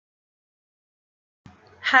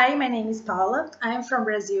Hi, my name is Paula. I am from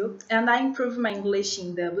Brazil and I improved my English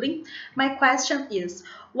in Dublin. My question is,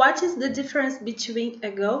 what is the difference between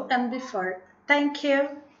ago and before? Thank you.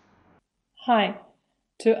 Hi.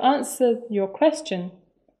 To answer your question,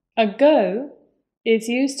 ago is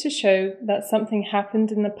used to show that something happened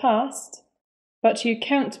in the past, but you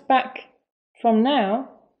count back from now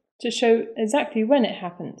to show exactly when it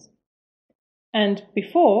happened. And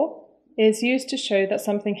before is used to show that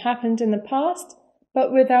something happened in the past,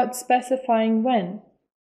 but without specifying when.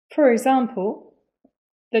 For example,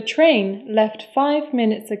 the train left 5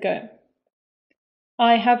 minutes ago.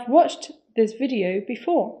 I have watched this video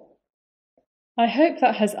before. I hope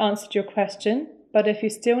that has answered your question, but if you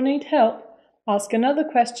still need help, ask another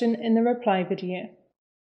question in the reply video.